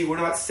Lord. See, we're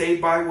not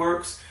saved by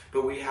works,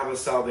 but we have a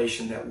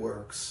salvation that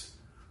works.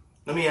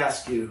 Let me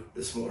ask you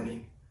this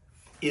morning,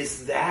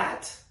 is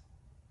that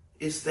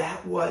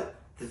what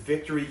the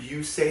victory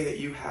you say that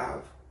you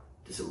have?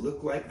 Does it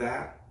look like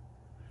that?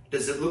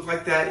 Does it look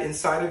like that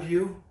inside of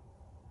you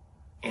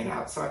and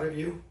outside of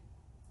you?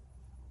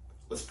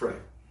 Let's pray.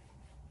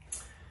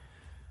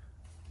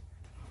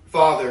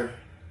 Father,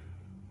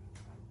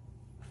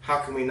 how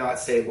can we not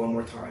say it one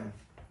more time?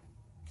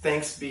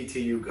 Thanks be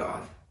to you,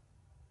 God,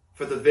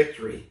 for the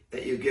victory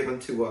that you've given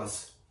to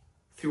us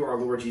through our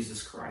Lord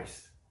Jesus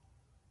Christ.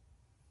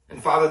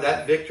 And Father,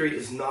 that victory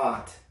is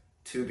not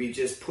to be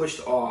just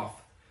pushed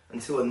off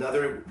until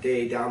another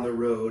day down the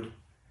road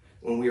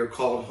when we are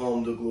called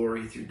home to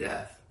glory through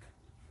death.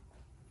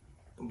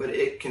 But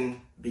it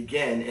can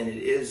begin, and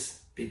it is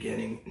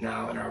beginning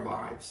now in our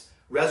lives.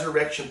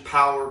 Resurrection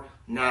power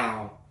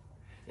now,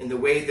 in the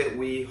way that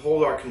we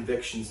hold our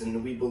convictions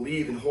and we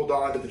believe and hold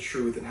on to the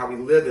truth and how we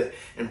live it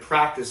and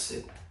practice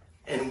it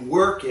and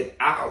work it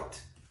out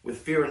with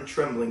fear and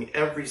trembling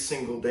every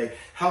single day.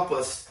 Help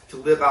us to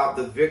live out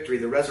the victory,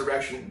 the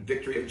resurrection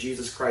victory of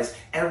Jesus Christ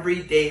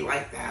every day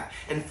like that.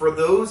 And for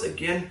those,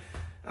 again,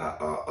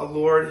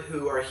 Lord,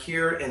 who are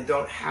here and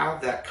don't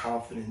have that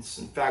confidence,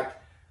 in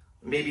fact,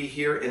 maybe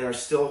here and are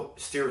still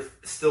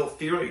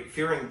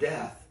fearing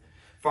death,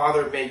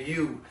 Father, may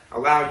you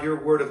allow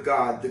your word of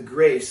God, the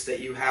grace that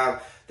you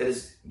have, that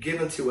is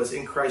given to us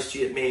in Christ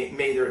Jesus, may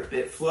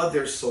it flood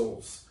their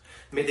souls.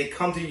 May they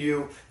come to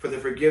you for the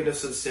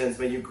forgiveness of sins.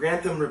 May you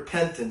grant them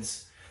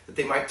repentance, that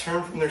they might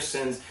turn from their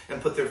sins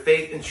and put their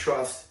faith and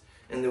trust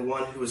in the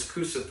one who was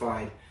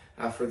crucified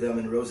for them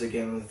and rose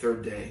again on the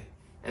third day.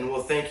 And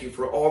we'll thank you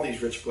for all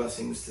these rich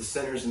blessings to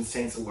sinners and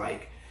saints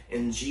alike.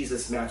 In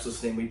Jesus'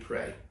 matchless name we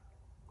pray.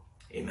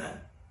 Amen.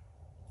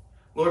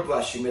 Lord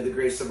bless you. May the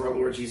grace of our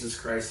Lord Jesus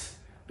Christ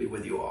be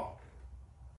with you all.